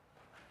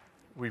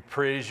We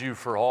praise you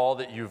for all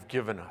that you've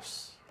given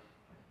us.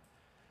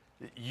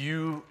 That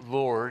you,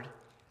 Lord,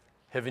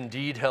 have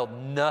indeed held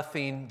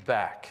nothing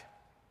back.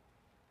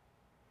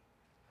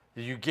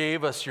 That you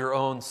gave us your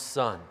own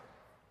Son,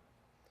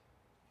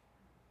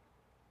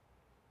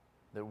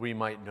 that we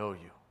might know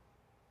you.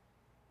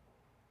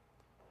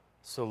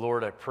 So,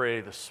 Lord, I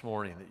pray this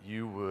morning that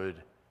you would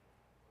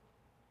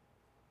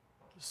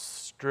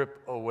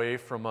strip away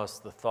from us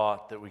the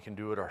thought that we can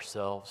do it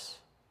ourselves.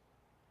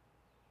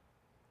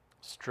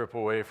 Strip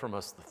away from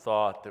us the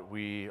thought that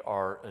we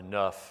are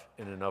enough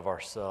in and of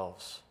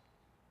ourselves.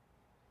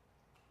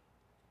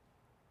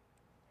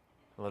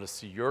 Let us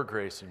see your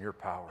grace and your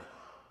power.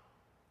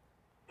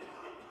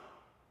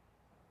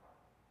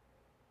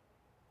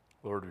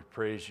 Lord, we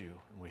praise you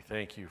and we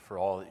thank you for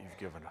all that you've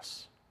given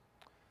us.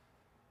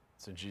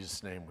 It's in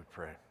Jesus' name we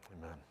pray.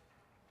 Amen.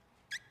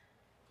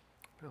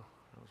 Oh,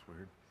 that was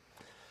weird.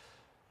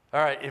 All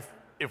right,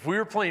 if we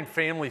were playing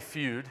Family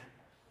Feud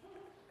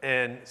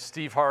and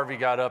Steve Harvey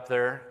got up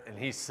there and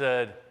he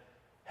said,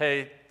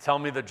 hey, tell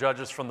me the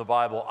judges from the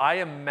Bible,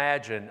 I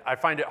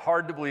find it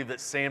hard to believe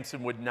that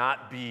Samson would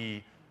not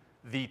be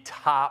the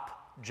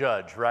top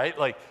judge, right?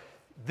 Like,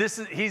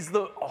 he's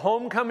the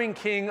homecoming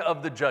king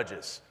of the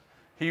judges.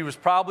 He was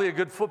probably a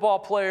good football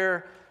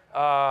player,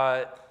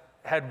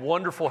 had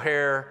wonderful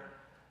hair,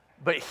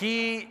 but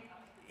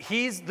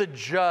he's the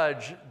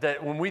judge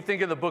that when we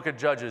think of the book of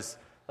Judges,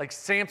 like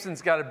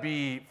Samson's got to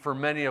be, for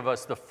many of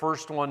us, the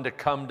first one to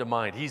come to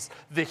mind. He's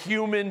the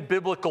human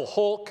biblical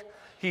Hulk.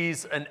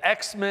 He's an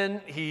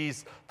X-Men.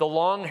 He's the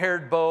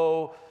long-haired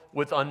beau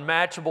with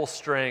unmatchable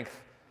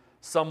strength,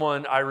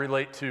 someone I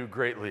relate to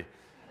greatly.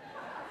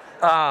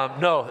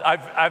 No,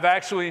 I've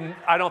actually,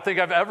 I don't think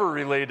I've ever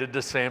related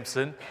to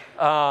Samson.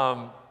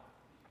 But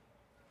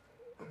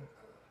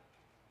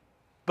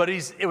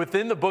he's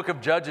within the book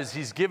of Judges,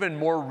 he's given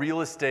more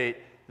real estate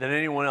than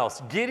anyone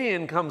else.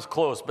 Gideon comes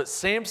close, but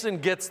Samson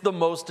gets the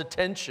most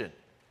attention.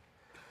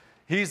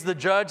 He's the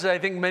judge that I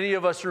think many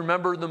of us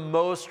remember the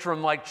most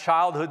from like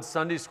childhood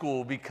Sunday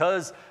school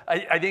because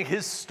I think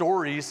his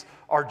stories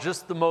are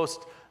just the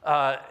most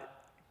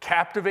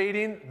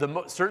captivating,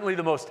 certainly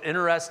the most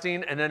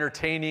interesting and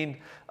entertaining,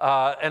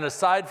 and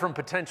aside from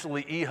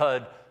potentially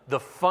Ehud, the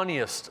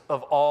funniest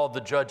of all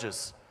the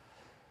judges.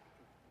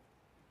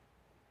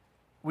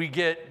 We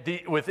get,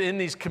 within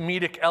these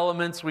comedic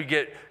elements, we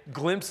get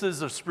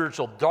glimpses of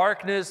spiritual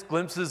darkness,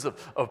 glimpses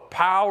of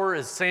power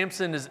as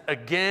Samson is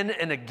again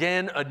and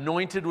again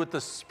anointed with the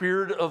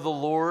Spirit of the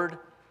Lord.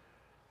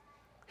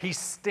 He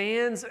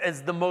stands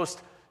as the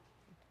most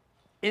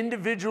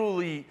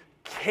individually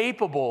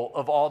capable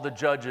of all the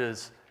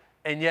judges,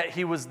 and yet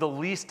he was the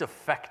least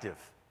effective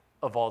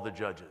of all the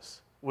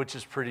judges, which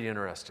is pretty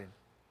interesting.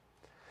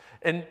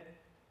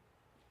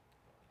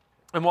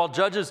 And while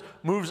Judges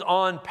moves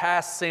on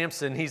past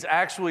Samson, he's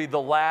actually the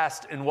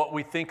last in what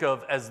we think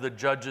of as the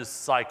Judges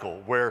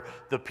cycle, where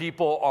the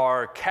people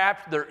are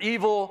they're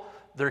evil,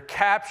 they're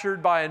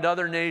captured by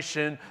another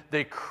nation,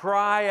 they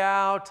cry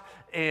out,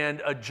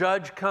 and a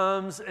judge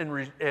comes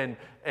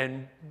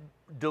and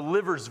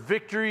delivers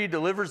victory,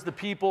 delivers the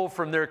people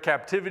from their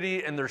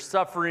captivity and their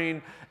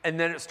suffering, and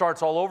then it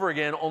starts all over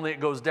again, only it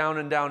goes down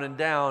and down and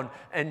down,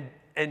 and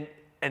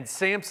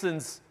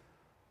Samson's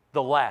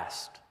the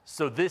last.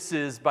 So this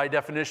is, by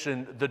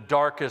definition, the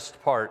darkest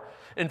part.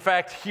 In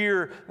fact,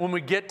 here, when we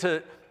get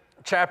to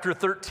chapter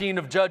 13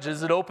 of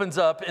Judges, it opens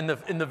up in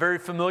the very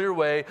familiar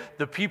way.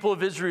 The people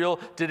of Israel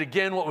did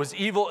again what was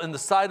evil in the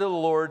sight of the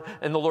Lord,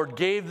 and the Lord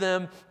gave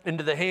them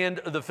into the hand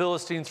of the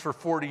Philistines for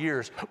 40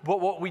 years.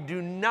 But what we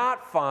do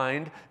not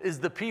find is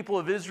the people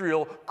of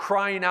Israel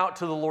crying out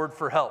to the Lord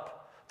for help.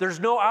 There's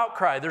no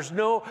outcry. There's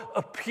no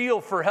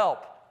appeal for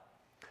help.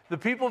 The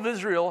people of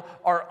Israel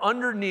are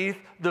underneath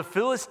the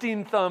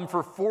Philistine thumb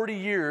for 40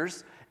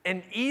 years,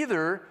 and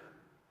either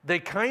they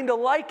kind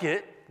of like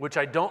it, which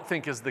I don't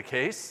think is the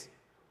case,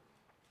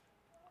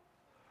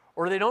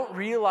 or they don't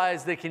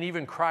realize they can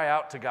even cry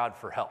out to God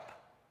for help.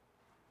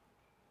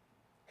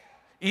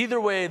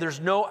 Either way, there's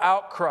no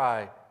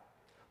outcry.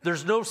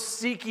 There's no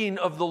seeking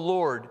of the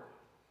Lord.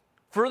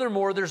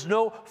 Furthermore, there's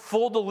no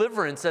full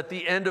deliverance at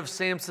the end of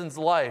Samson's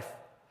life.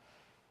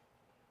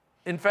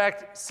 In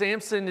fact,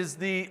 Samson is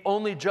the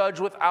only judge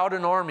without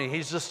an army.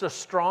 He's just a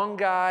strong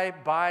guy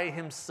by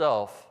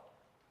himself.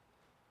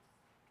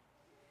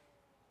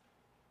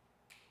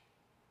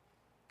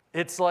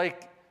 It's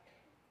like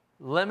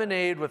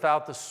lemonade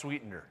without the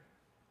sweetener.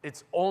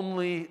 It's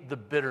only the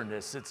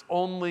bitterness. It's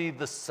only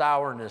the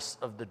sourness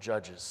of the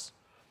judges.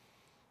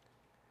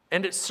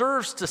 And it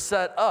serves to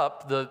set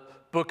up the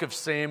book of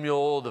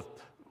Samuel,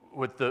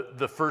 with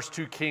the first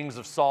two kings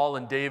of Saul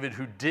and David,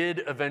 who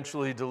did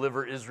eventually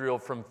deliver Israel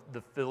from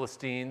the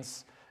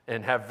Philistines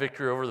and have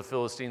victory over the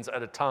Philistines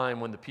at a time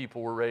when the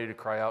people were ready to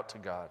cry out to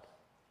God.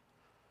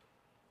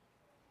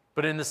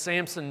 But in the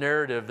Samson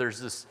narrative, there's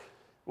this,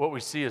 what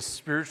we see as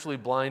spiritually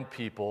blind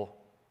people,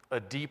 a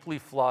deeply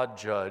flawed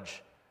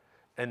judge,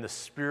 and the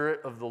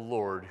Spirit of the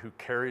Lord who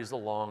carries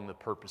along the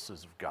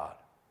purposes of God.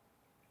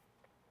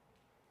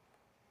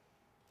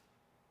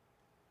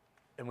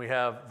 and we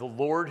have the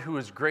Lord who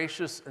is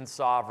gracious and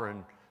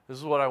sovereign. This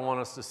is what I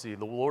want us to see.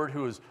 The Lord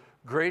who is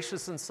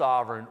gracious and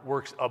sovereign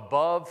works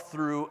above,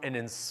 through, and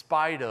in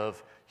spite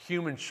of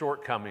human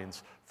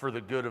shortcomings for the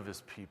good of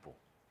his people.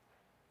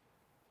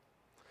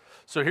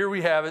 So here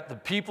we have it. The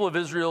people of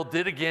Israel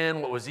did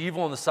again what was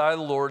evil in the sight of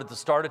the Lord at the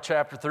start of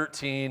chapter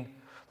 13.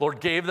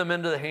 Lord gave them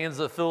into the hands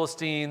of the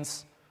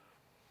Philistines.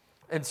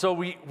 And so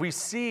we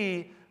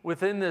see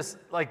within this,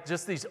 like,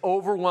 just these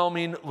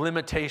overwhelming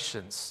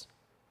limitations.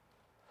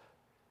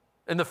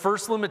 And the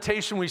first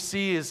limitation we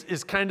see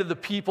is kind of the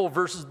people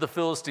versus the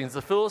Philistines.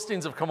 The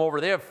Philistines have come over.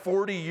 They have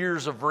 40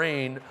 years of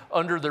reign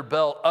under their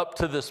belt up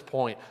to this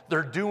point.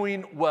 They're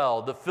doing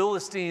well. The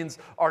Philistines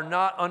are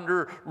not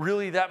under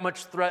really that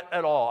much threat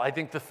at all. I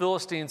think the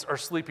Philistines are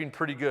sleeping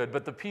pretty good.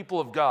 But the people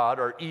of God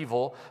are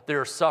evil. They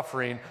are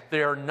suffering.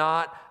 They are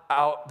not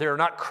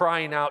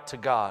crying out to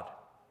God.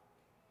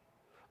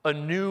 A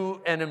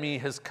new enemy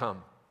has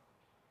come.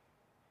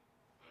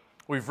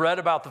 We've read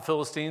about the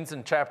Philistines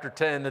in chapter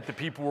 10, that the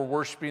people were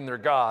worshiping their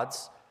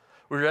gods.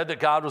 We read that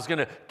God was going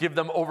to give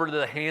them over to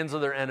the hands of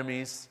their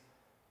enemies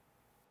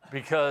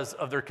because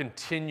of their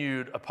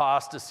continued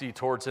apostasy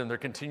towards him, their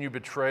continued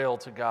betrayal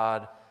to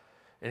God.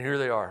 And here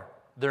they are.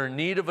 They're in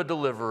need of a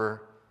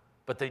deliverer,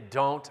 but they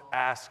don't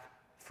ask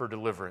for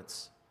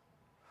deliverance.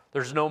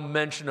 There's no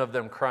mention of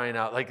them crying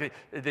out. Like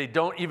they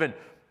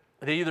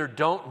either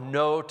don't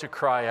know to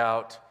cry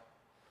out,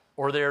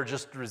 or they are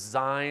just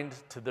resigned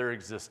to their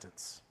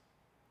existence.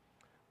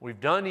 We've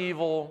done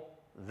evil.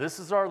 This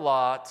is our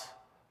lot.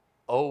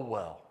 Oh,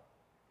 well.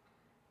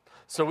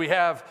 So we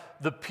have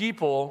the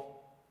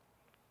people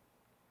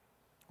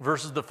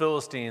versus the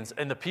Philistines,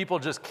 and the people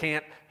just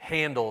can't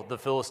handle the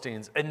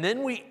Philistines. And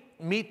then we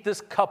meet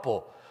this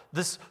couple,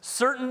 this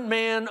certain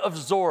man of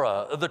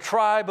Zorah, of the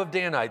tribe of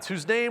Danites,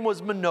 whose name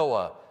was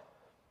Manoah,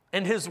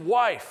 and his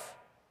wife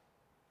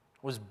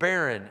was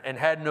barren and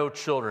had no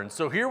children.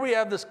 So here we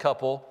have this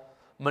couple,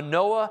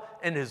 Manoah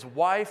and his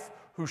wife,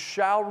 who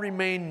shall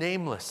remain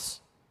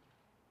nameless.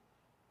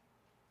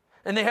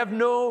 And they have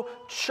no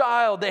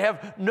child. They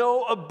have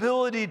no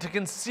ability to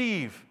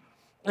conceive.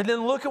 And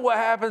then look at what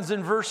happens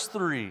in verse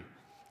 3.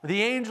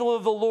 The angel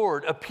of the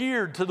Lord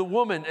appeared to the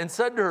woman and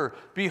said to her,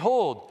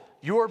 "Behold,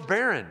 you are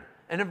barren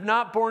and have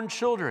not borne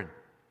children,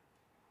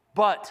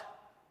 but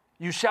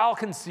you shall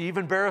conceive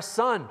and bear a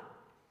son.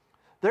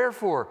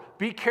 Therefore,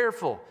 be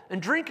careful and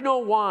drink no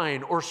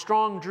wine or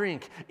strong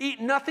drink.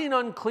 Eat nothing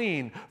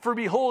unclean, for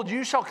behold,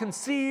 you shall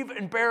conceive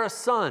and bear a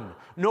son.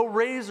 No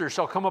razor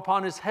shall come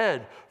upon his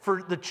head,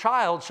 for the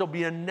child shall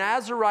be a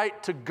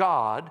Nazirite to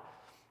God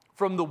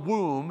from the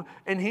womb,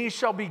 and he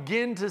shall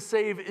begin to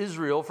save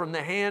Israel from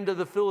the hand of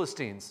the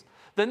Philistines."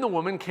 Then the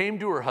woman came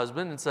to her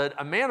husband and said,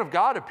 "A man of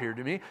God appeared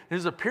to me.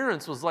 His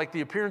appearance was like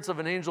the appearance of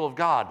an angel of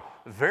God."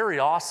 Very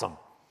awesome.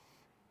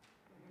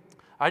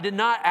 "I did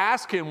not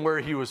ask him where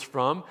he was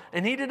from,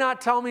 and he did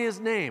not tell me his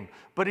name.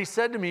 But he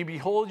said to me,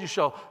 'Behold, you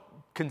shall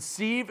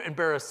conceive and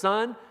bear a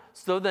son.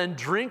 So then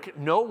drink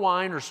no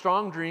wine or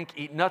strong drink,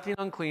 eat nothing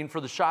unclean, for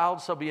the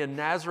child shall be a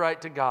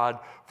Nazirite to God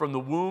from the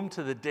womb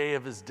to the day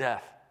of his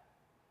death.'"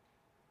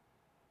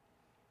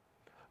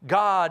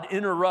 God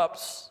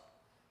interrupts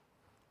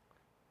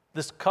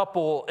this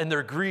couple and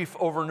their grief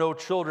over no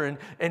children,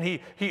 and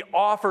he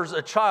offers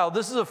a child.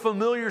 This is a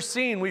familiar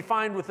scene we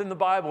find within the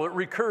Bible. It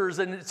recurs,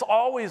 and it's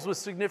always with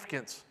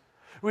significance.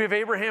 We have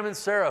Abraham and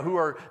Sarah, who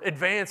are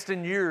advanced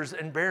in years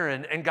and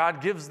barren, and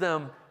God gives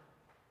them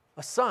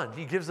a son.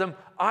 He gives them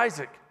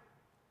Isaac.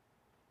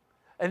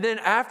 And then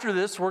after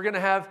this, we're going to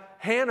have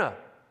Hannah,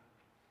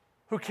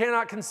 who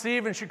cannot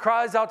conceive, and she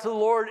cries out to the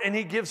Lord, and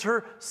he gives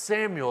her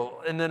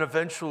Samuel. And then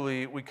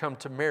eventually we come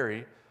to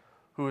Mary,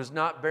 who is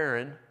not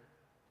barren,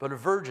 but a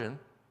virgin.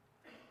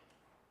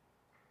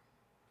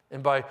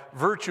 And by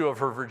virtue of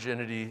her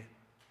virginity,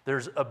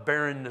 there's a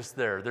barrenness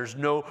there. There's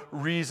no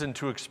reason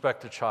to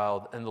expect a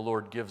child, and the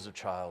Lord gives a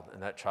child,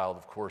 and that child,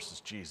 of course, is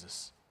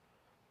Jesus.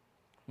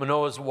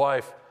 Manoah's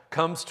wife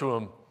comes to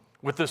him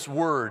with this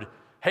word,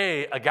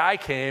 "Hey, a guy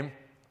came,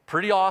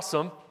 pretty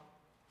awesome,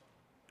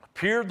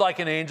 appeared like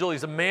an angel.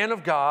 He's a man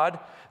of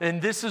God,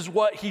 and this is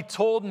what he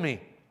told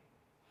me.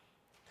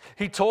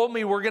 He told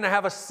me we're going to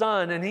have a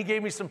son, and he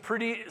gave me some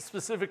pretty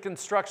specific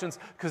instructions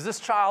because this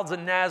child's a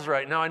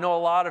Nazirite." Now, I know a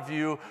lot of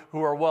you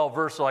who are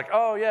well-versed are like,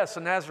 "Oh, yes,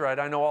 a Nazirite.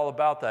 I know all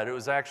about that. It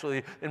was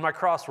actually in my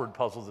crossword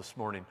puzzle this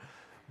morning."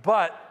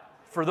 But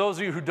for those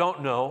of you who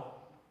don't know,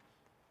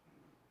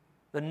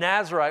 the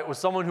Nazirite was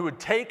someone who would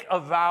take a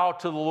vow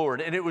to the Lord,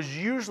 and it was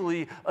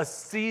usually a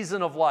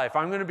season of life.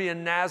 I'm going to be a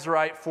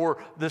Nazirite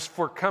for this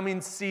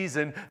forthcoming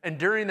season, and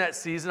during that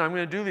season, I'm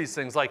going to do these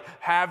things like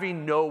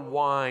having no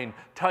wine,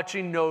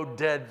 touching no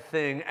dead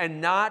thing,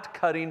 and not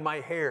cutting my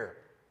hair.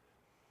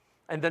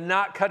 And the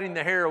not cutting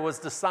the hair was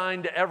the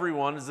sign to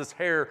everyone as this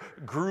hair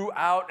grew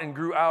out and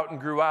grew out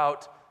and grew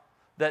out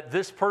that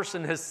this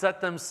person has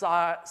set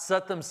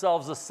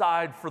themselves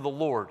aside for the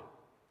Lord.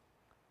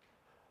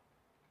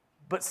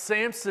 But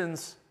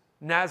Samson's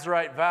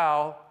Nazirite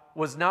vow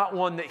was not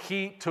one that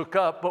he took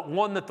up, but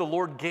one that the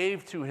Lord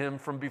gave to him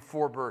from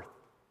before birth.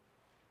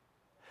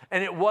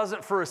 And it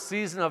wasn't for a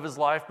season of his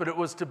life, but it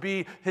was to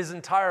be his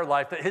entire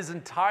life, that his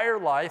entire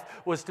life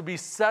was to be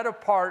set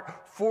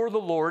apart for the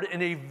Lord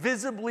in a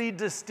visibly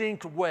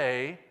distinct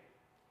way,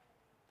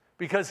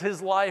 because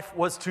his life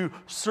was to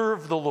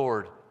serve the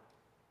Lord.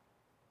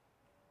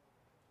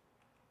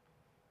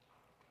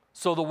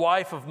 So the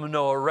wife of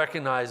Manoah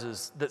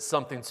recognizes that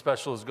something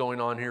special is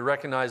going on here,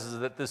 recognizes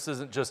that this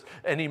isn't just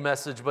any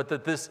message, but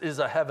that this is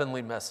a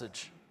heavenly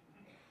message.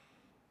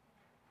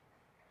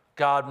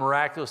 God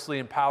miraculously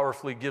and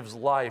powerfully gives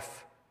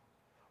life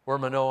where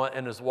Manoah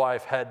and his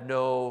wife had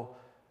no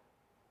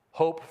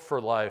hope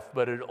for life,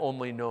 but had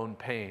only known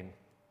pain.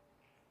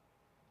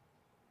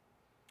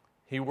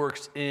 He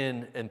works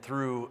in and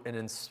through and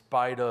in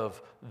spite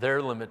of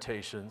their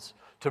limitations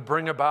to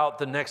bring about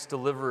the next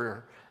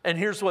deliverer. And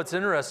here's what's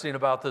interesting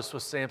about this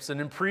with Samson.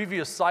 In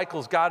previous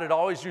cycles, God had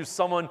always used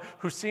someone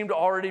who seemed to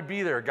already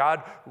be there.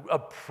 God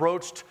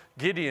approached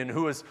Gideon,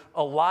 who was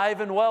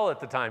alive and well at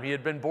the time. He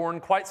had been born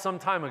quite some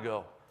time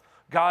ago.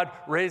 God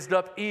raised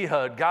up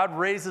Ehud. God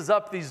raises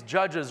up these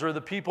judges, or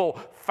the people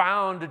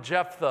found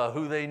Jephthah,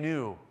 who they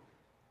knew.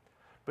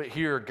 But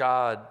here,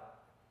 God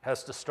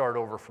has to start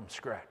over from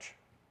scratch.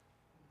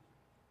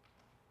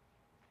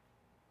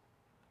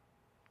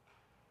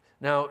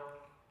 Now,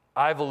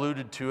 I've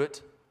alluded to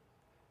it,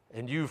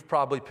 and you've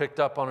probably picked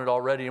up on it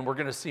already, and we're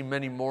going to see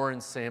many more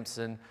in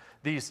Samson.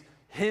 These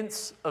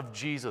hints of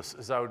Jesus,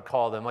 as I would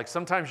call them. Like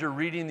sometimes you're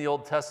reading the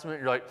Old Testament,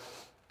 you're like,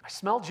 I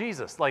smell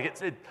Jesus. Like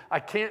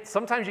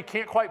sometimes you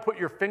can't quite put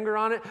your finger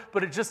on it,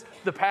 but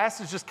the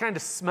passage just kind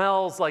of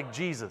smells like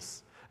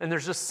Jesus. And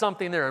there's just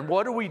something there. And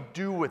what do we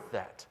do with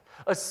that?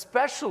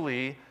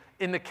 Especially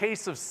in the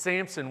case of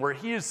Samson, where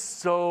he is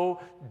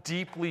so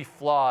deeply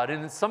flawed.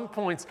 And at some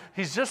points,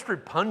 he's just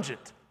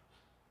repugnant.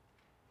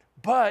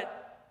 But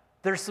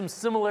there's some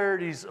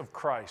similarities of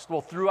Christ.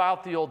 Well,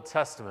 throughout the Old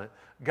Testament,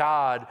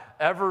 God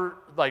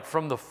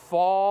from the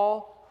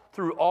fall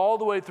through all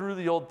the way through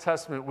the Old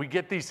Testament, we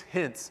get these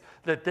hints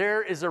that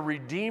there is a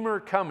Redeemer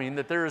coming,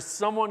 that there is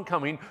someone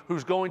coming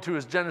who's going to,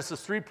 as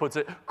Genesis 3 puts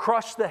it,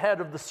 crush the head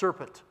of the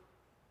serpent.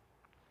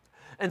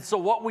 And so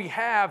what we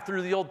have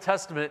through the Old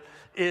Testament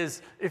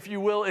is, if you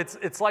will,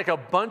 it's like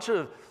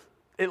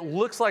it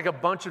looks like a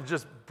bunch of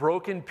just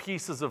broken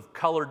pieces of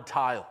colored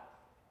tile.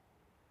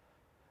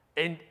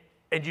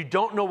 And you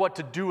don't know what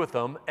to do with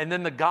them. And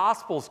then the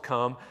Gospels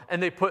come,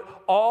 and they put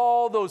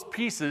all those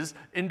pieces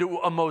into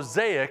a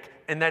mosaic,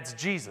 and that's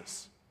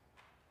Jesus.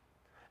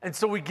 And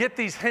so we get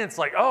these hints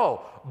like,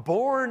 oh,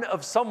 born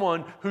of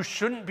someone who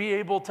shouldn't be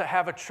able to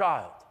have a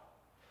child.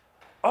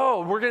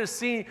 Oh, we're going to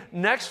see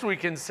next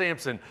week in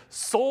Samson,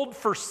 sold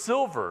for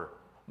silver,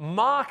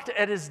 mocked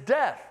at his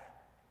death.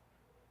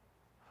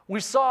 We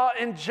saw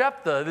in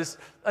Jephthah,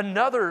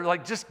 another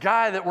just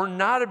guy that we're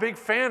not a big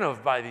fan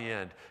of by the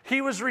end. He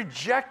was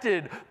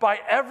rejected by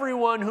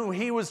everyone who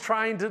he was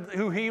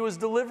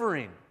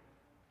delivering.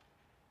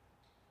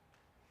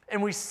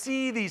 And we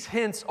see these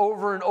hints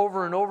over and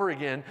over and over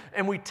again,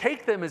 and we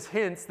take them as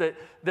hints that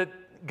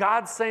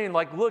God's saying,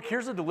 look,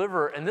 here's a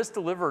deliverer, and this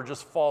deliverer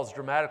just falls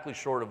dramatically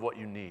short of what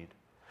you need.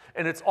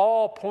 And it's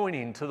all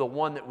pointing to the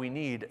one that we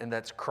need, and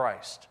that's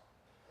Christ.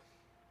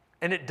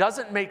 And it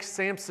doesn't make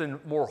Samson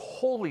more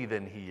holy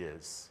than he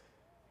is.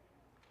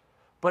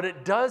 But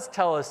it does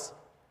tell us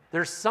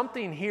there's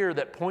something here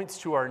that points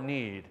to our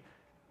need.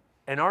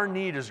 And our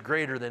need is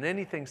greater than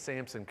anything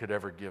Samson could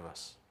ever give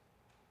us.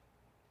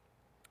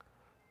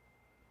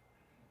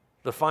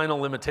 The final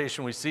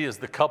limitation we see is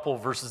the couple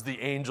versus the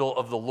angel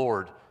of the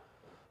Lord.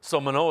 So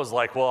Manoah's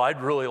like, well,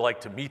 I'd really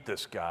like to meet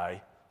this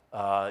guy.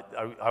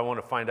 I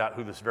want to find out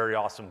who this very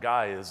awesome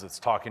guy is that's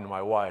talking to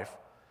my wife.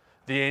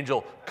 The angel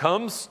of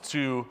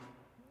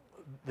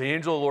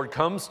the Lord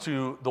comes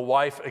to the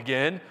wife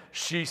again.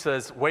 She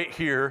says, wait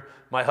here.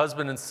 My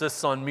husband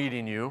insists on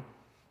meeting you.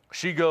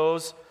 She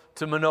goes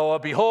to Manoah.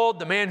 Behold,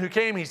 the man who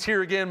came, he's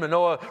here again.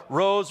 Manoah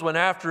rose, went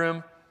after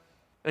him.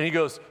 And he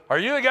goes, are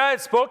you the guy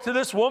that spoke to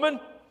this woman?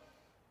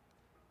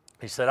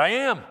 He said, I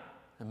am.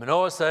 And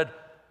Manoah said,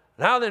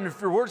 now then, if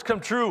your words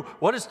come true,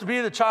 what is to be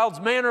the child's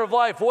manner of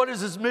life? What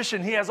is his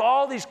mission? He has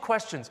all these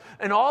questions.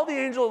 And all the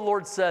angel of the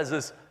Lord says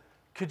is,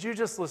 could you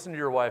just listen to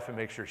your wife and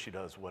make sure she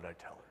does what I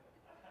tell her?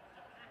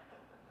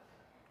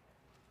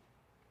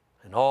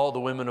 And all the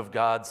women of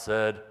God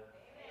said, amen.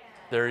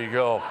 There you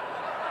go.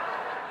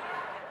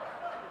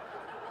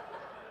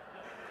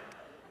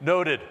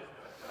 Noted.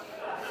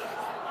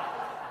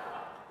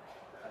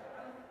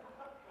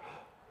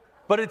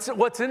 But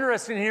what's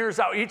interesting here is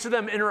how each of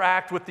them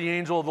interact with the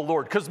angel of the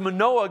Lord. Because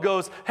Manoah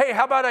goes, hey,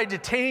 how about I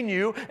detain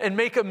you and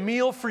make a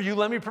meal for you?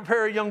 Let me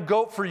prepare a young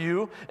goat for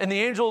you. And the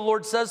angel of the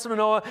Lord says to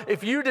Manoah,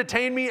 if you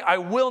detain me, I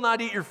will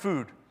not eat your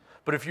food.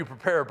 But if you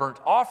prepare a burnt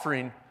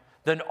offering,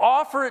 then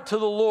offer it to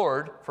the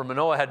Lord. For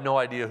Manoah had no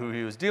idea who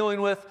he was dealing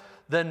with.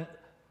 And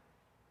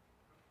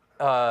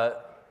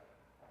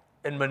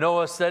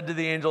Manoah said to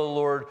the angel of the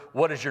Lord,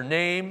 what is your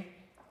name?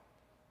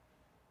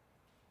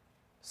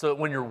 So that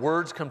when your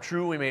words come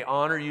true, we may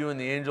honor you. And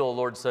the angel of the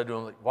Lord said to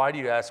him, why do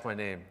you ask my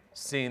name,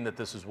 seeing that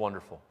this is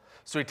wonderful?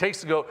 So he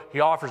takes the goat, he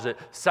offers it,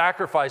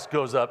 sacrifice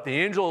goes up, the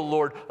angel of the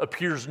Lord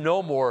appears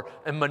no more,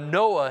 and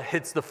Manoah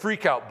hits the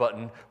freak out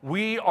button.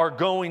 We are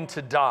going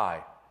to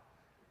die.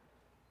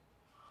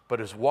 But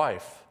his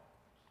wife,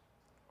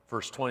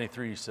 verse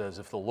 23 says,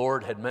 if the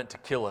Lord had meant to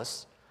kill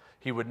us,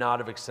 he would not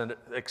have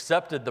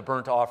accepted the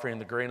burnt offering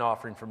and the grain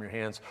offering from your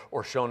hands,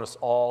 or shown us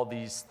all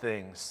these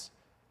things,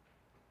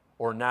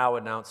 or now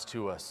announced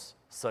to us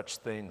such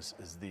things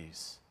as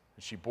these.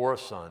 And she bore a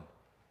son,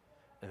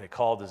 and they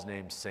called his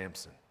name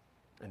Samson.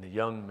 And the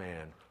young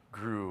man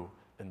grew,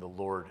 and the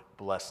Lord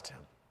blessed him.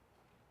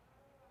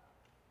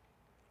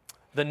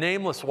 The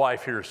nameless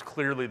wife here is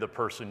clearly the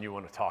person you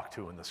want to talk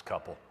to in this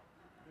couple.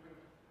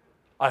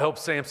 I hope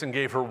Samson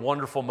gave her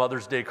wonderful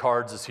Mother's Day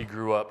cards as he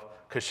grew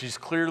up, because she's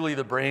clearly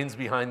the brains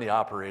behind the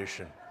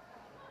operation.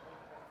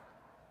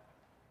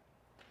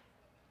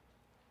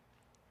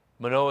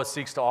 Manoah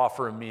seeks to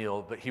offer a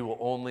meal, but he will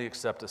only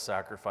accept a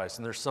sacrifice.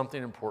 And there's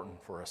something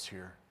important for us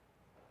here.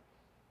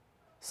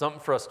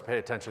 Something for us to pay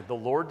attention. The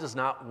Lord does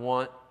not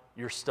want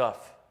your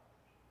stuff.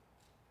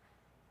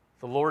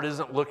 The Lord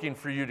isn't looking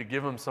for you to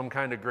give him some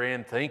kind of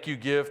grand thank you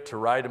gift, to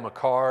write him a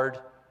card,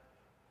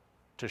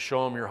 to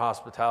show him your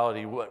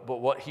hospitality.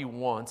 But what he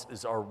wants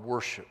is our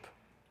worship.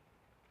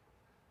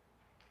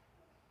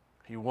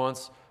 He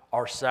wants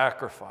our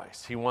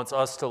sacrifice. He wants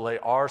us to lay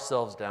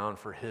ourselves down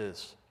for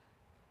his.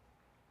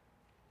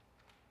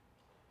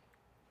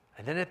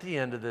 And then at the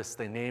end of this,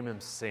 they name him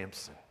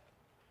Samson.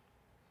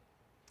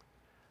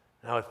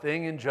 Now, a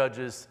thing in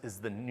Judges is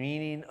the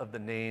meaning of the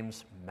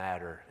names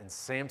matter. And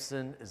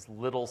Samson is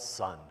little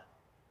son,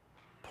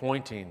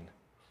 pointing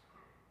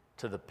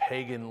to the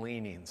pagan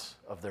leanings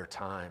of their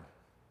time,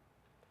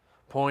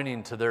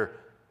 pointing to their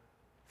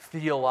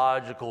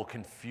theological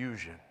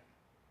confusion.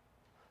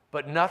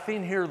 But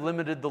nothing here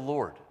limited the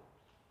Lord.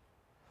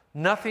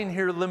 Nothing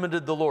here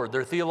limited the Lord.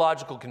 Their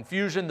theological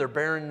confusion, their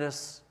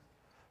barrenness,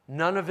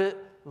 none of it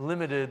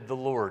limited the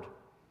Lord.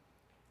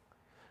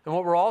 And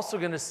what we're also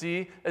going to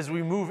see as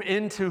we move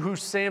into who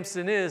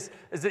Samson is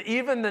that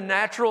even the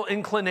natural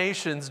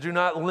inclinations do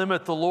not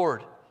limit the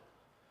Lord.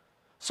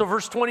 So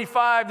verse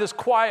 25, this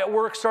quiet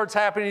work starts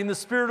happening. The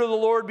Spirit of the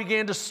Lord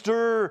began to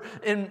stir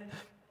in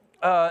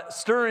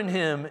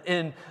him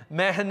in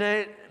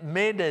Mahanaim.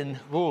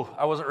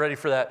 I wasn't ready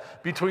for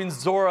that. Between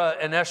Zorah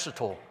and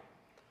Eshtaol.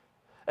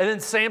 And then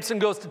Samson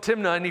goes to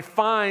Timnah and he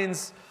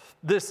finds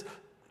this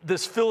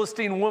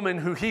Philistine woman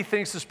who he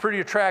thinks is pretty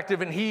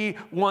attractive and he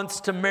wants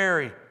to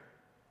marry.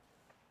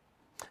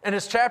 And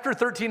as chapter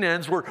 13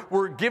 ends,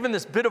 we're given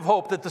this bit of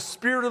hope that the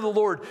Spirit of the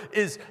Lord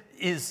is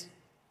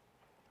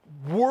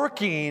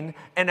working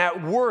and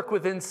at work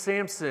within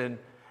Samson.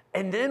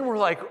 And then we're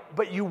like,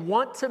 but you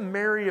want to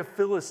marry a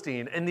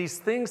Philistine. And these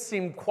things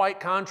seem quite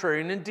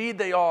contrary, and indeed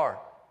they are.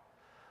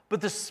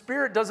 But the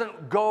Spirit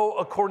doesn't go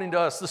according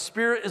to us. The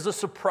Spirit is a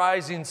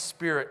surprising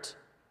Spirit.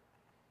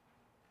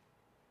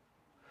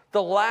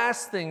 The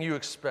last thing you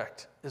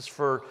expect is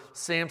for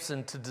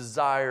Samson to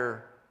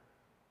desire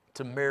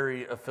to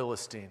marry a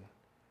Philistine.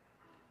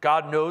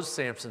 God knows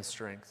Samson's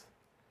strength.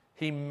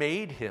 He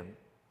made him.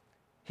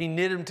 He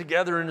knit him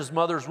together in his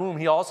mother's womb.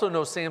 He also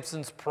knows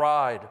Samson's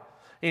pride.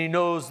 And he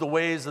knows the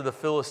ways of the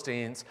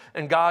Philistines.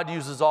 And God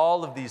uses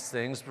all of these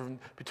things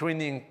between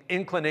the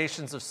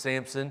inclinations of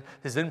Samson,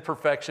 his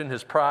imperfection,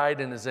 his pride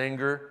and his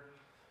anger,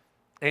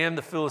 and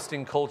the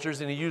Philistine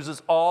cultures. And he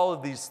uses all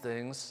of these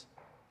things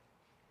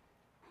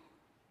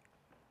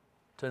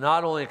to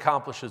not only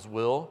accomplish his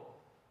will,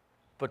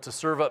 but to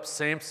serve up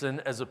Samson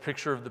as a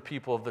picture of the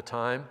people of the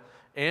time,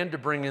 and to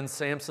bring in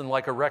Samson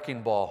like a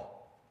wrecking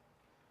ball.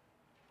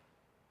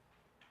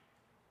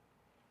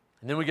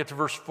 And then we get to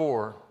verse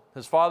 4.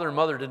 His father and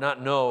mother did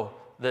not know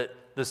that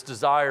this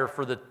desire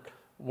for the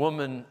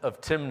woman of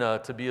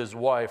Timnah to be his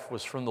wife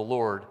was from the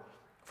Lord,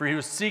 for he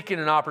was seeking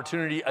an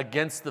opportunity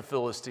against the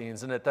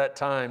Philistines, and at that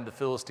time the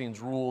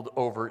Philistines ruled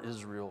over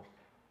Israel.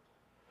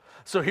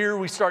 So here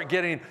we start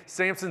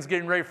Samson's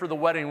getting ready for the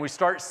wedding. We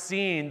start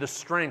seeing the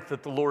strength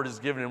that the Lord has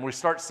given him. We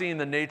start seeing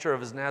the nature of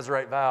his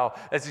Nazirite vow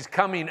as he's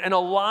coming, and a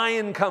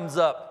lion comes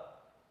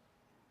up.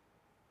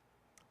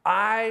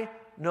 I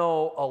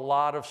know a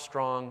lot of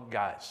strong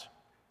guys.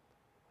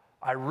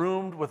 I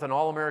roomed with an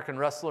All-American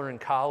wrestler in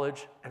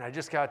college, and I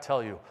just got to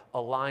tell you,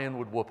 a lion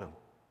would whoop him.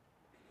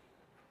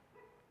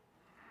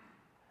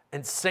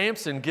 And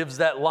Samson gives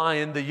that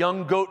lion the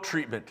young goat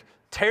treatment,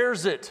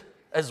 tears it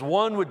as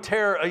one would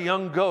tear a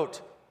young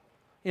goat,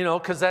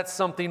 because that's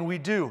something we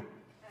do.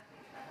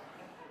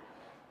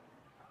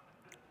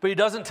 But he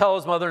doesn't tell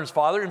his mother and his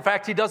father. In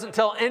fact, he doesn't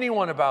tell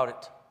anyone about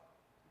it.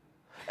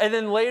 And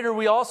then later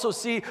we also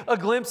see a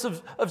glimpse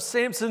of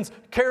Samson's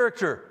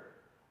character,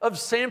 of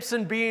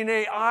Samson being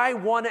a I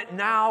want it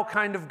now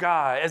kind of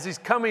guy. As he's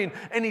coming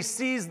and he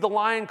sees the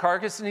lion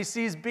carcass and he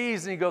sees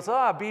bees and he goes,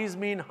 bees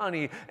mean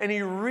honey. And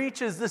he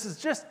reaches, this is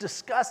just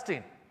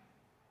disgusting,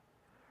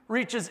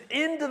 reaches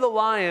into the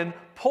lion,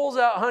 pulls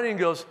out honey and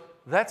goes,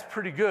 that's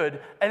pretty good,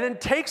 and then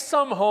takes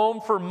some home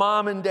for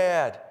mom and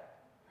dad.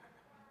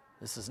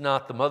 This is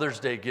not the Mother's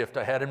Day gift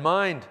I had in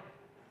mind.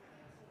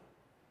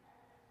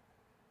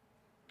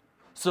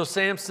 So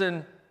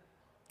Samson's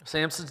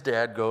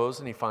dad goes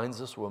and he finds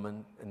this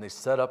woman and they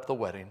set up the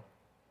wedding.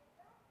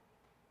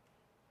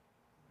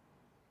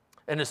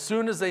 And as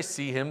soon as they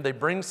see him, they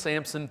bring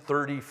Samson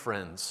 30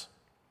 friends.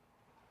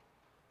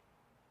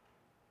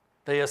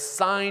 They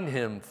assign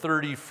him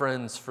 30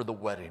 friends for the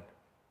wedding.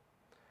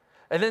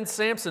 And then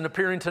Samson,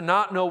 appearing to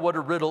not know what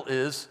a riddle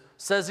is,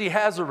 says he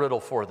has a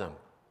riddle for them.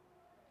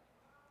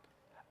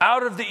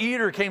 Out of the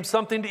eater came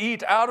something to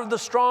eat. Out of the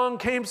strong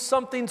came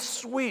something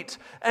sweet.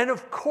 And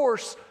of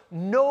course,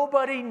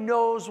 nobody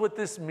knows what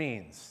this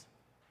means.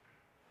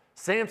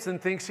 Samson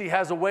thinks he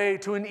has a way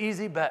to an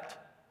easy bet.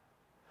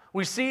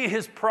 We see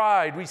his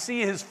pride. We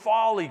see his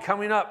folly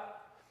coming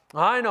up.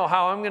 I know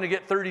how I'm going to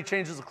get 30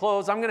 changes of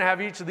clothes. I'm going to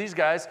have each of these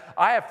guys.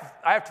 I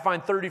have to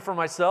find 30 for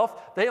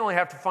myself. They only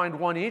have to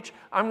find one each.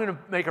 I'm going to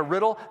make a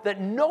riddle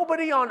that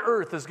nobody on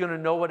earth is going to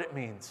know what it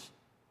means.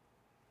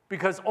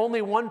 Because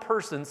only one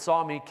person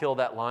saw me kill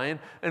that lion,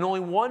 and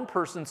only one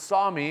person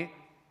saw me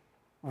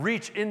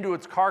reach into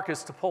its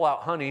carcass to pull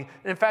out honey.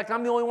 And in fact,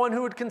 I'm the only one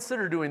who would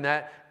consider doing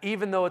that,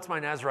 even though it's my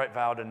Nazirite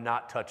vow to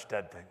not touch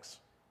dead things.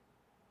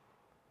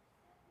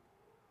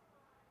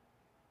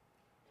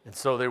 And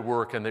so they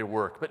work and they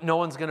work. But no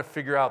one's going to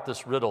figure out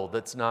this riddle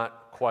that's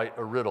not quite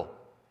a riddle.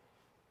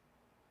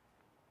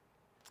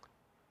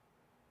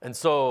 And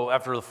so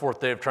after the fourth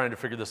day of trying to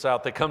figure this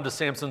out, they come to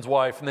Samson's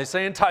wife and they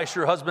say, entice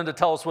your husband to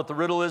tell us what the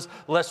riddle is,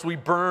 lest we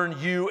burn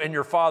you and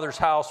your father's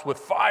house with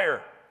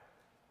fire.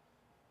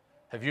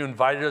 Have you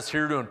invited us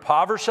here to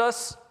impoverish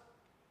us?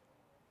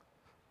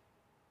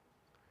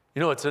 You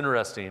know what's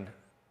interesting?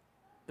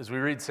 As we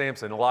read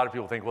Samson, a lot of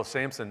people think, well,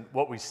 Samson,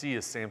 what we see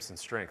is Samson's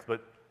strength.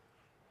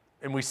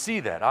 And we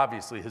see that,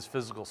 obviously, his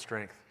physical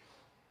strength.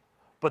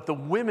 But the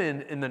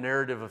women in the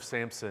narrative of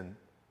Samson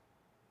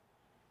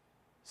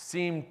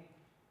seem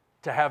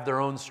to have their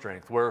own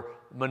strength, where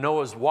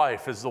Manoah's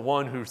wife is the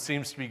one who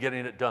seems to be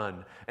getting it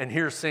done. And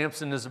here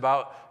Samson is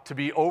about to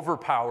be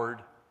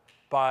overpowered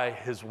by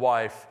his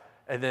wife,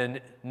 and then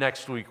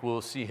next week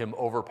we'll see him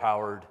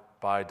overpowered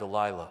by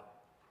Delilah.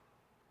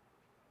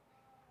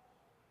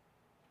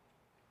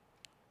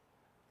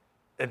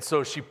 And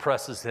so she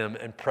presses him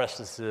and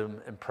presses him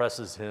and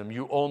presses him.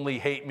 You only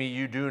hate me,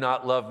 you do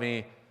not love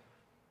me.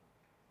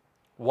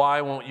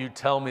 Why won't you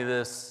tell me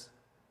this?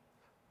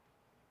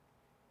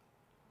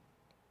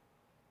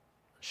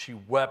 She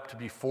wept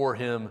before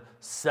him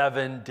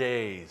 7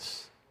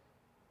 days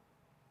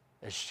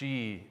as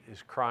she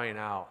is crying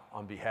out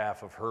on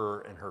behalf of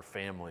her and her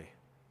family,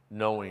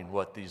 knowing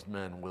what these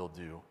men will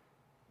do.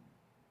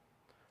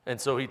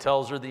 And so he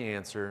tells her the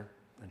answer,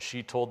 and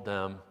she told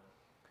them,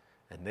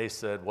 and they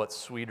said, what's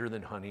sweeter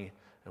than honey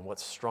and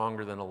what's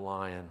stronger than a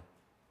lion?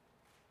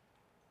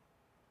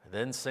 And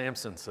then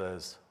Samson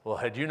says, well,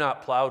 had you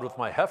not plowed with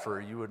my heifer,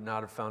 you would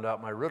not have found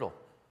out my riddle.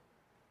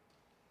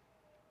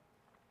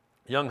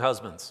 Young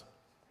husbands,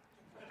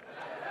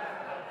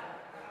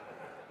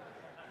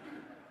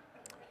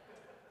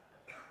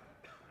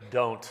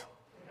 don't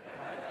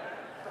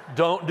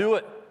do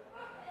it.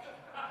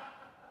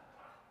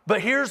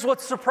 But here's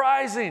what's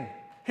surprising.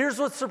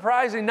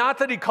 Not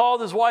that he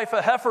called his wife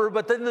a heifer,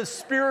 but then the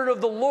Spirit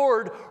of the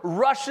Lord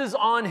rushes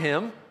on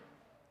him.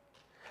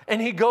 And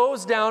he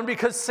goes down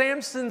because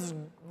Samson's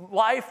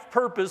life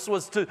purpose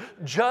was to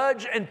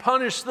judge and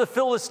punish the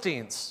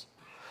Philistines.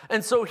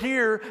 And so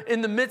here,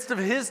 in the midst of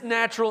his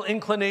natural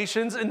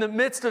inclinations, in the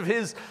midst of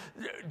his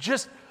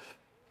just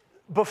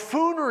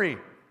buffoonery,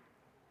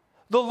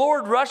 the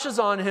Lord rushes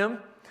on him.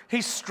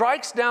 He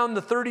strikes down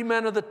the 30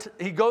 men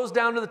he goes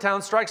down to the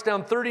town, strikes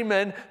down 30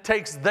 men,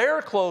 takes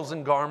their clothes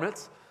and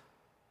garments,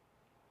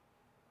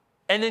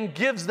 and then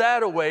gives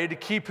that away to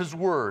keep his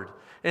word.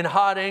 In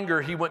hot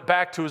anger, he went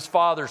back to his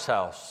father's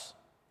house.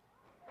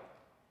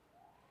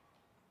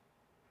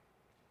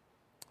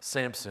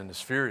 Samson is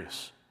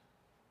furious.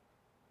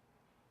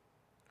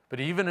 But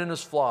even in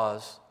his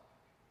flaws,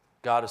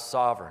 God is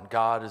sovereign.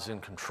 God is in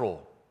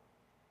control,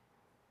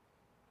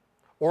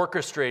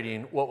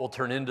 orchestrating what will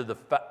turn into the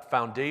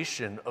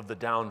foundation of the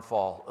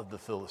downfall of the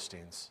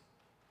Philistines,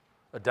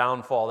 a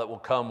downfall that will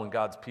come when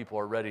God's people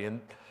are ready.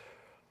 And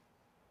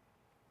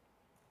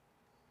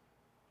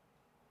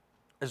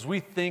as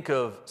we think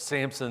of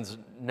Samson's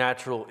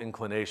natural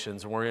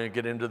inclinations, and we're going to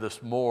get into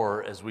this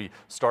more as we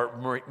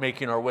start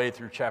making our way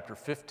through chapter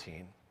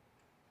 15,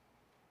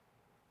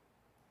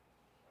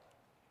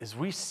 is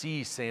we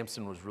see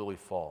Samson was really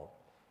flawed.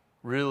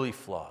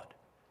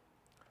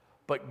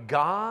 But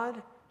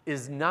God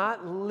is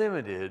not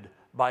limited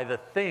by the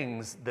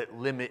things that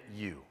limit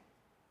you.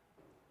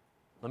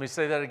 Let me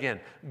say that again.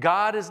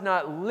 God is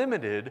not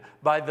limited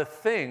by the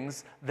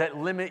things that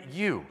limit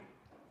you.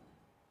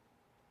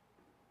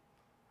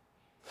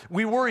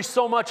 We worry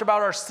so much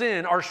about our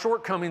sin, our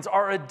shortcomings,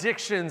 our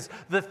addictions,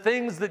 the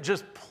things that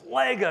just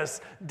plague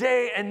us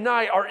day and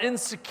night, our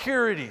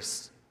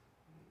insecurities.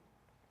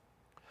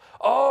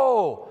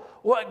 Oh,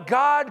 what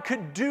God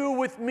could do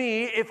with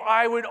me if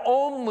I would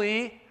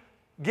only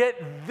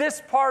get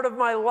this part of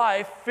my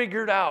life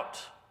figured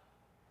out.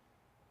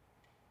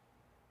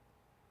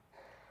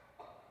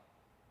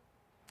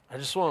 I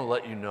just want to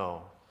let you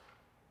know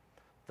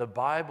The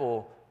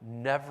Bible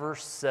never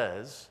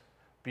says,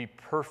 be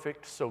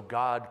perfect so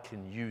God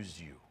can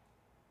use you.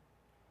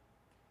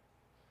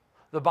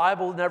 The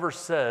Bible never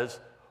says,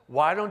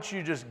 why don't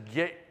you just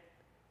get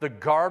the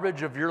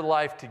garbage of your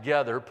life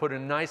together, put a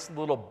nice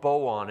little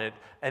bow on it,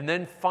 and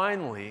then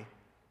finally,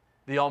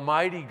 the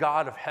Almighty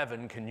God of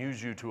heaven can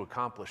use you to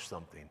accomplish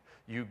something.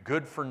 You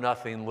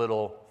good-for-nothing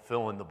little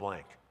fill in the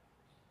blank.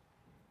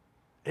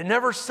 It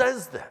never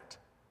says that.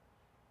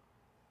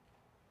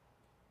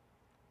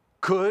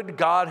 Could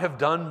God have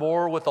done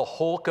more with a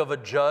hulk of a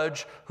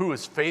judge who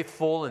is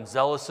faithful and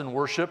zealous in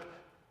worship?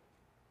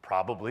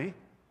 Probably.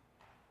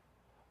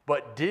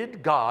 But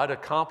did God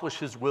accomplish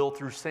his will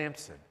through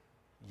Samson?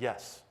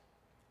 Yes.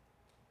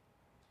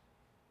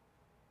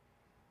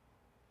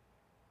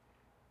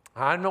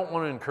 I don't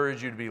want to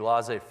encourage you to be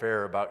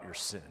laissez-faire about your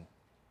sin.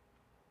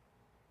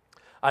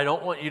 I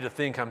don't want you to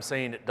think I'm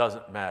saying it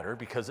doesn't matter,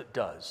 because it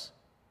does.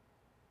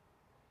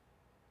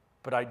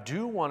 But I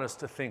do want us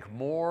to think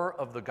more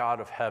of the God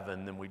of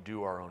heaven than we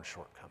do our own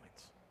shortcomings.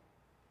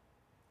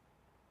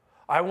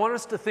 I want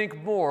us to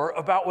think more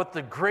about what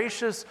the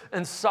gracious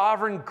and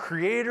sovereign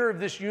creator of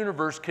this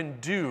universe can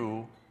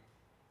do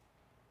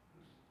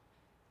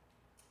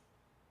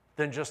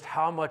than just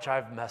how much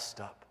I've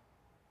messed up.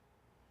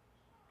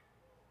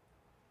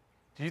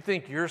 Do you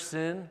think your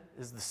sin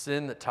is the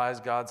sin that ties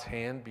God's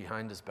hand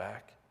behind his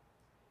back?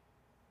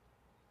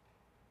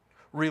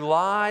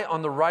 Rely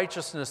on the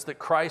righteousness that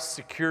Christ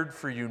secured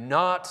for you,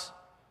 not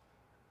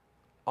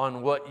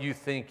on what you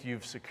think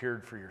you've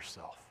secured for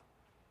yourself.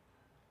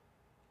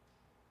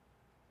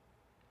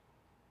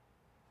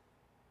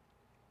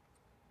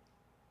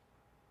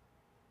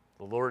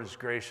 The Lord is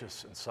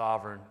gracious and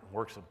sovereign,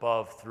 works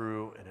above,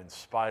 through, and in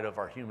spite of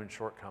our human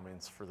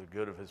shortcomings for the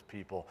good of his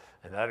people.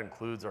 And that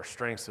includes our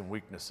strengths and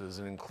weaknesses.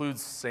 It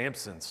includes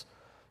Samson's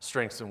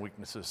strengths and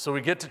weaknesses. So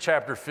we get to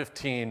chapter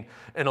 15,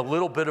 and a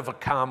little bit of a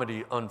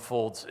comedy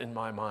unfolds in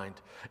my mind.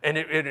 And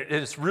it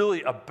is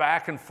really a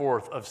back and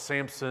forth of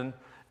Samson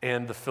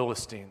and the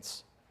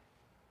Philistines.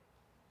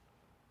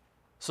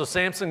 So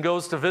Samson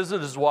goes to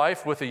visit his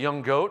wife with a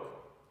young goat,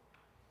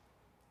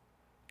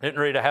 getting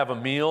ready to have a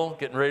meal,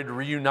 getting ready to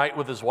reunite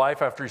with his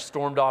wife after he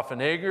stormed off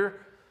in anger.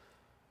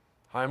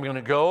 I'm going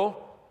to go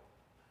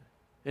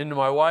into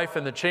my wife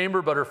in the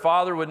chamber, but her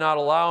father would not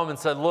allow him and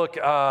said, look,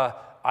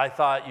 I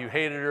thought you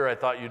hated her, I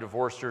thought you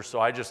divorced her,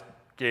 so I just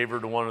gave her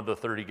to one of the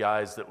 30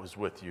 guys that was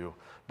with you.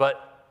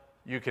 But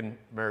you can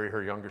marry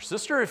her younger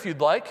sister if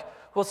you'd like.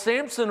 Well,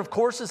 Samson, of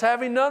course, is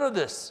having none of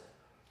this.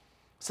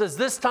 Says,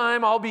 this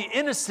time I'll be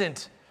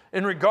innocent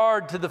in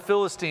regard to the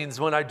Philistines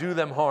when I do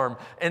them harm.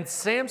 And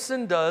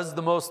Samson does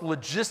the most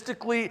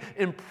logistically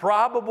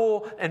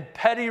improbable and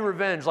petty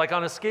revenge. Like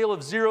on a scale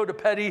of 0 to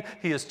petty,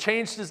 he has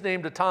changed his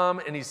name to Tom,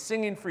 and he's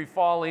singing Free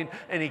Falling,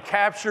 and he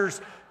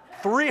captures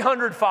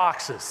 300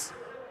 foxes.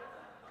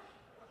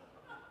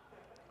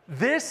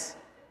 This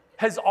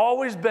has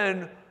always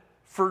been,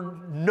 for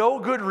no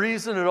good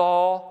reason at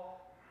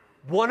all,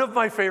 one of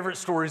my favorite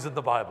stories in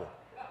the Bible.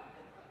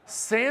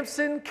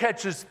 Samson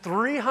catches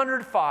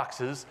 300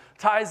 foxes,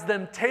 ties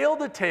them tail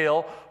to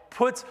tail,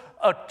 puts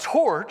a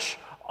torch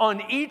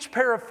on each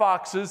pair of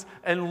foxes,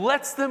 and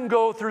lets them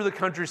go through the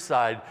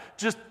countryside,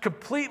 just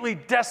completely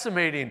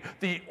decimating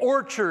the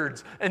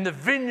orchards and the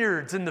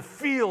vineyards and the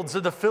fields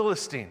of the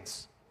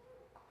Philistines.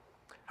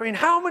 I mean,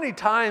 how many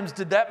times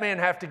did that man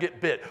have to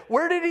get bit?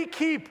 Where did he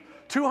keep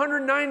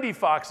 290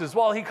 foxes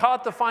while he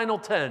caught the final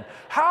 10?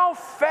 How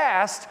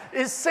fast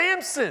is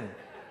Samson?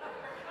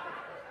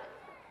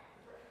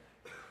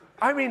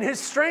 I mean, his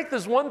strength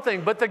is one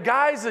thing, but the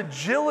guy's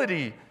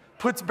agility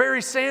puts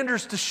Barry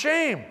Sanders to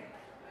shame.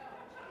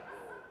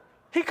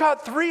 He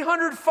caught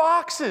 300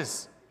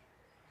 foxes.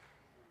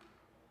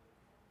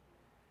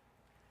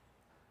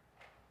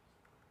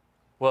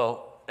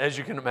 Well, as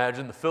you can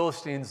imagine, the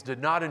Philistines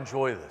did not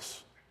enjoy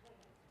this.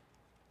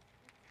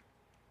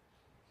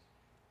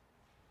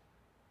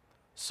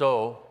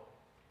 So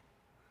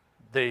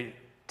they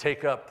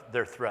take up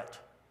their threat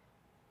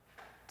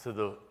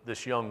to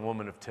this young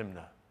woman of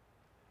Timnah,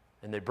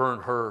 and they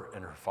burn her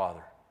and her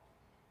father.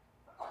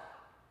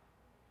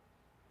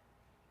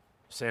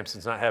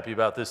 Samson's not happy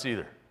about this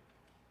either.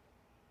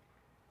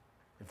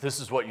 If this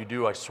is what you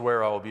do, I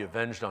swear I will be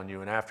avenged on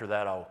you, and after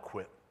that I will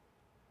quit.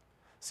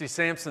 See,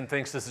 Samson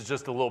thinks this is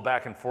just a little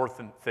back and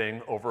forth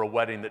thing over a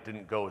wedding that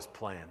didn't go as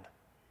planned.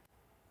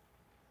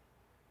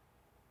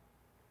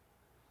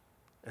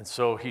 And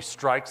so he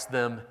strikes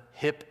them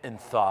hip and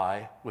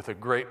thigh with a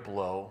great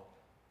blow,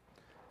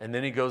 and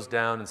then he goes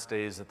down and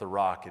stays at the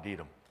rock at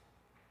Edom.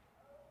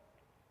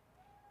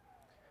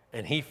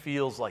 And he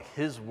feels like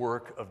his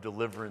work of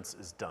deliverance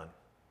is done.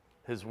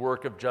 His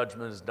work of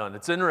judgment is done.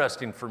 It's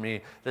interesting for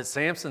me that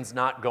Samson's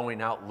not going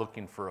out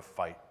looking for a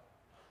fight.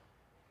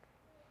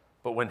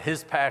 But when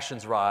his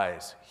passions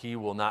rise, he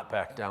will not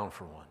back down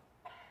for one.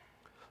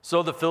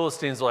 So the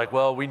Philistines are like,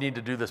 well, we need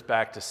to do this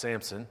back to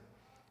Samson.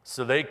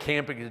 So they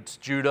camp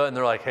against Judah, and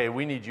they're like, hey,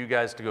 we need you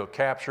guys to go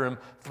capture him.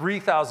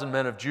 3,000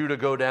 men of Judah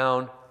go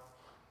down.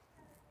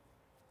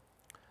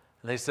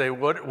 And they say,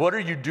 what are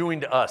you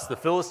doing to us? The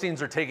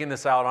Philistines are taking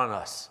this out on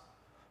us.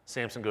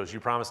 Samson goes, you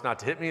promised not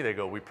to hit me? They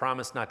go, we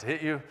promised not to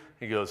hit you.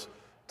 He goes,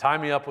 tie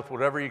me up with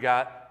whatever you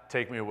got,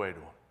 take me away to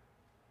him.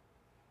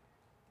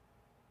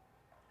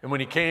 And when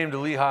he came to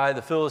Lehi,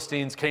 the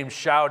Philistines came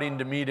shouting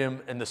to meet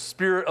him, and the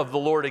Spirit of the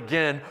Lord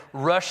again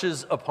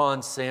rushes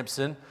upon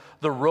Samson.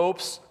 The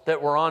ropes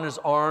that were on his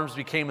arms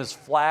became as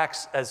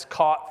flax as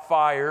caught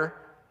fire,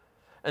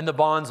 and the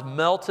bonds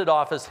melted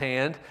off his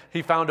hand.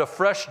 He found a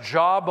fresh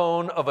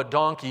jawbone of a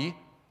donkey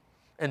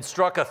and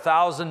struck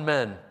 1,000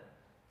 men.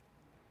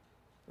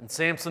 And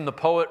Samson the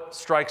poet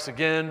strikes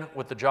again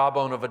with the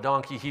jawbone of a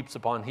donkey, heaps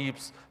upon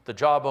heaps. The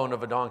jawbone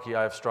of a donkey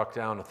I have struck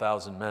down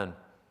 1,000 men.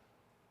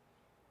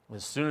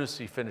 As soon as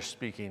he finished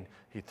speaking,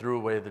 he threw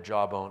away the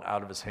jawbone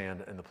out of his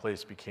hand, and the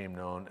place became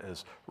known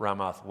as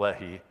Ramath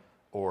Lehi,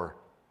 or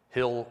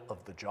Hill of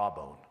the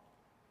Jawbone.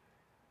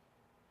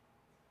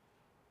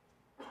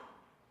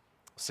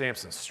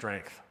 Samson's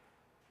strength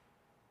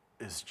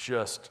is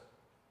just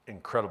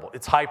incredible.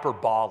 It's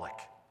hyperbolic.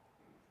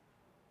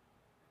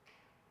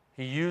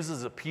 He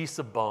uses a piece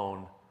of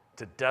bone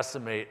to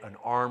decimate an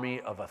army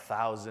of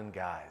 1,000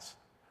 guys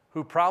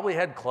who probably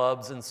had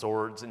clubs and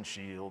swords and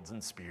shields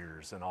and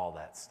spears and all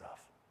that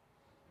stuff.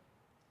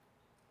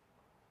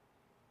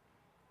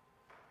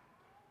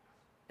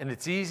 And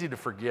it's easy to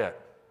forget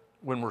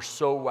when we're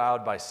so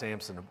wowed by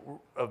Samson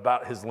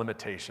about his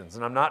limitations.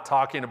 And I'm not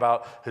talking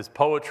about his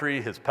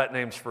poetry, his pet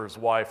names for his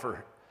wife,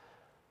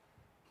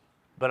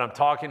 but I'm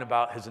talking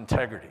about his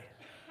integrity.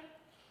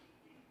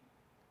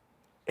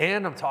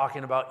 And I'm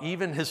talking about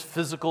even his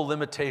physical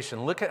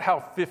limitation. Look at how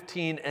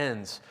 15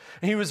 ends.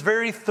 And he was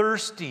very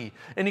thirsty,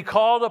 and he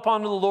called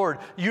upon the Lord.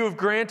 You have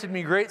granted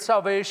me great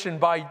salvation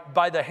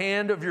by the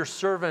hand of your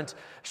servant.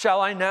 Shall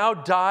I now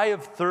die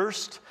of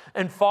thirst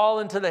and fall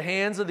into the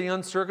hands of the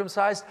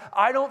uncircumcised?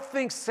 I don't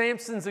think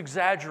Samson's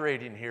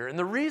exaggerating here. And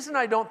the reason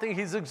I don't think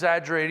he's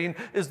exaggerating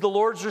is the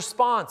Lord's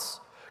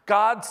response.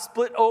 God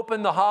split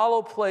open the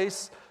hollow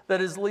place that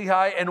is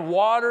Lehi, and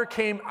water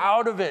came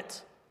out of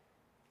it.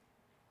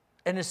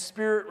 And his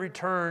spirit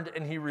returned,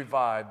 and he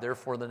revived.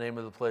 Therefore, the name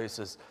of the place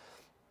is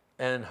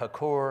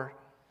En-Hakkore,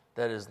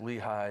 that is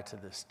Lehi to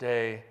this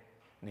day.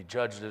 And he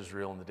judged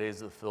Israel in the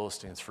days of the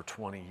Philistines for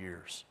 20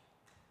 years.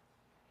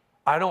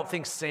 I don't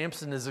think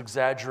Samson is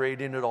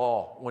exaggerating at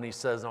all when he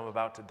says, I'm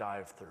about to die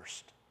of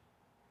thirst.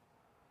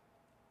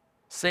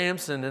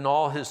 Samson, in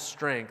all his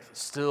strength,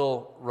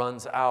 still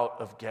runs out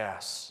of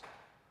gas.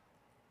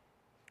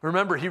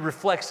 Remember, he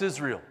reflects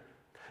Israel.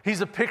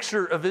 He's a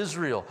picture of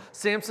Israel.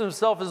 Samson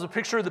himself is a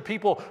picture of the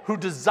people who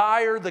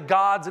desire the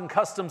gods and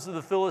customs of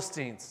the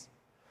Philistines.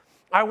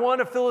 I want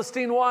a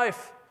Philistine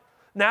wife.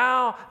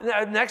 Now,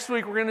 next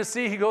week we're going to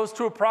see he goes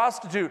to a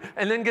prostitute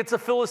and then gets a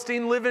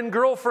Philistine live-in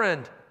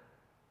girlfriend.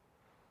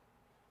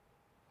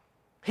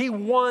 He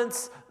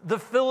wants the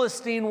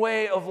Philistine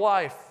way of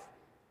life.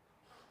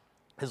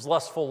 His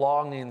lustful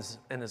longings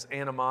and his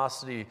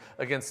animosity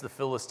against the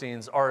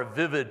Philistines are a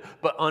vivid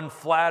but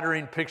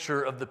unflattering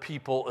picture of the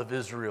people of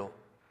Israel.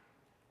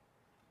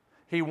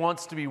 He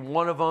wants to be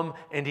one of them,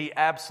 and he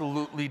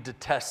absolutely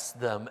detests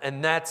them.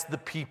 And that's the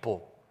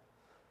people.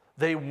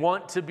 They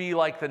want to be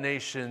like the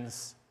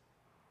nations,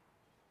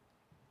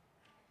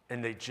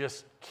 and they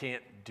just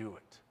can't do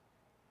it.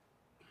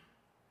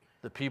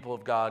 The people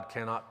of God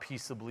cannot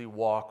peaceably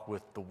walk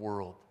with the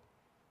world.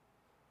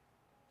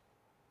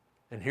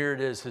 And here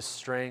it is, his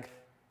strength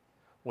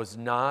was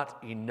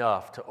not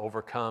enough to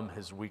overcome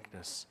his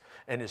weakness.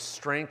 And his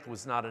strength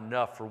was not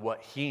enough for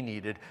what he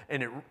needed.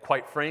 And it,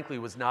 quite frankly,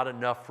 was not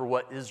enough for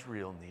what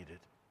Israel needed.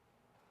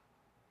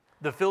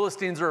 The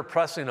Philistines are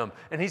oppressing him.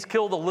 And he's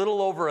killed a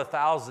little over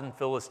 1,000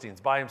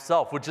 Philistines by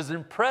himself, which is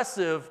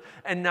impressive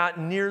and not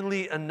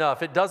nearly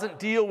enough. It doesn't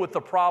deal with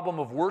the problem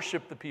of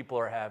worship the people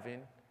are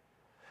having.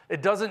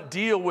 It doesn't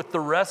deal with the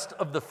rest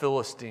of the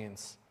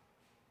Philistines.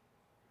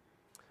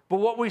 But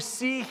what we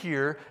see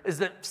here is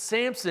that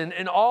Samson,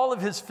 in all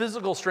of his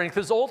physical strength,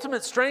 his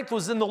ultimate strength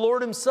was in the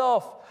Lord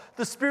himself.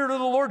 The Spirit of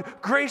the Lord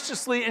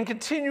graciously and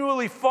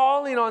continually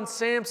falling on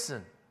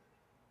Samson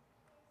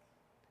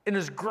in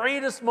his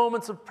greatest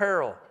moments of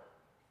peril.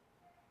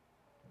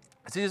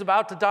 As he was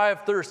about to die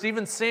of thirst,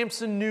 even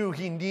Samson knew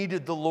he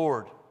needed the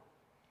Lord.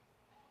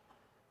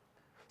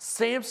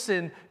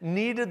 Samson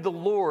needed the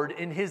Lord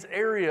in his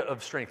area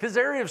of strength. His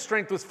area of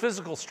strength was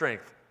physical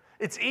strength.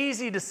 It's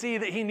easy to see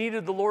that he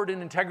needed the Lord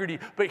in integrity,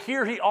 but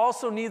here he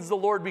also needs the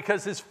Lord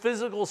because his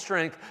physical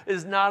strength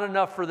is not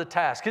enough for the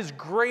task. His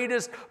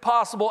greatest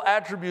possible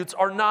attributes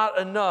are not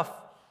enough.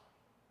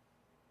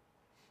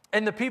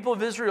 And the people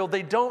of Israel,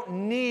 they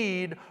don't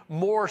need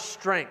more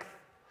strength.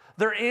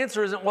 Their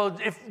answer isn't, well,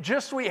 if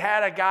just we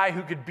had a guy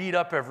who could beat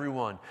up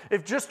everyone,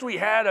 if just we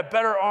had a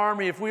better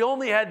army, if we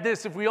only had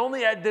this,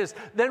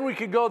 then we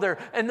could go there.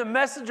 And the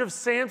message of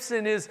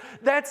Samson is,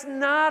 that's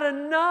not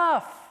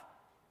enough.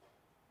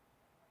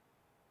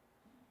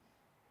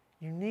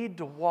 You need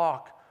to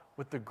walk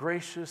with the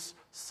gracious,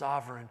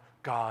 sovereign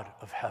God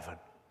of heaven.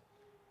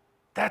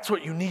 That's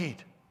what you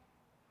need.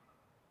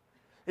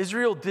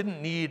 Israel didn't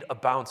need a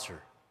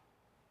bouncer.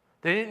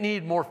 They didn't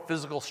need more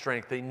physical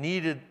strength. They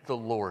needed the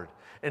Lord.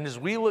 And as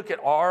we look at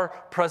our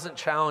present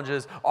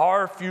challenges,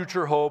 our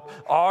future hope,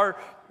 our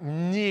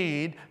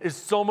need is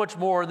so much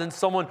more than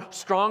someone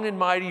strong and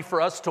mighty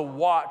for us to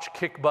watch,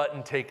 kick butt,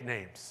 and take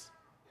names.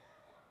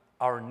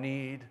 Our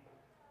need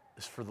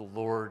is for the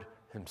Lord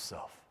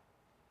himself.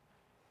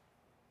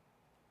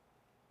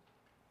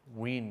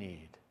 We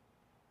need,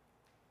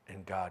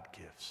 and God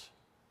gives.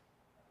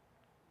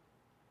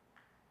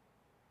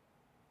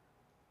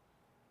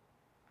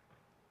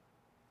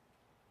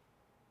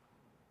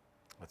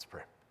 Let's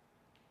pray.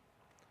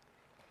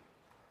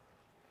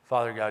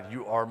 Father God,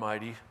 you are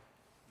mighty,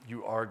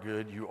 you are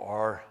good, you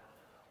are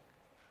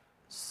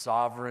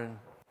sovereign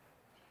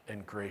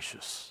and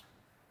gracious.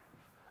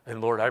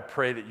 And Lord, I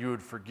pray that you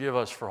would forgive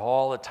us for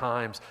all the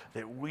times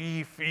that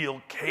we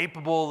feel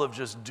capable of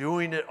just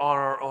doing it on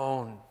our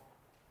own.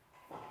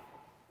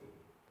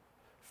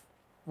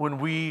 When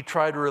we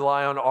try to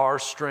rely on our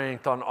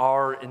strength, on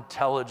our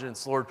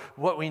intelligence, Lord,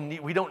 what we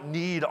need, we don't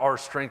need our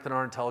strength and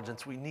our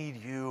intelligence, we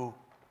need you.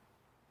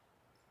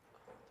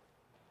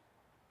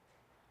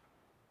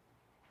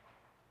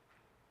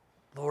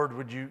 Lord,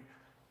 would you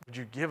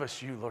give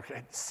us you, Lord?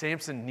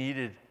 Samson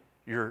needed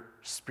your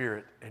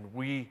spirit, and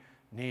we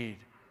need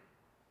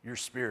your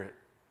spirit.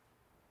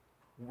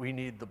 We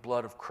need the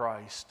blood of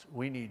Christ.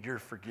 We need your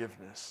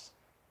forgiveness.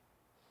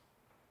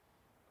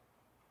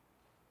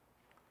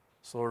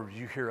 So, Lord, would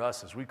you hear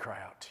us as we cry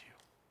out to you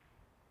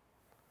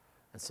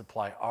and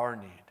supply our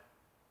need?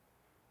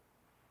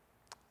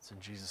 It's in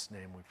Jesus'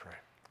 name we pray.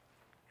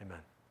 Amen.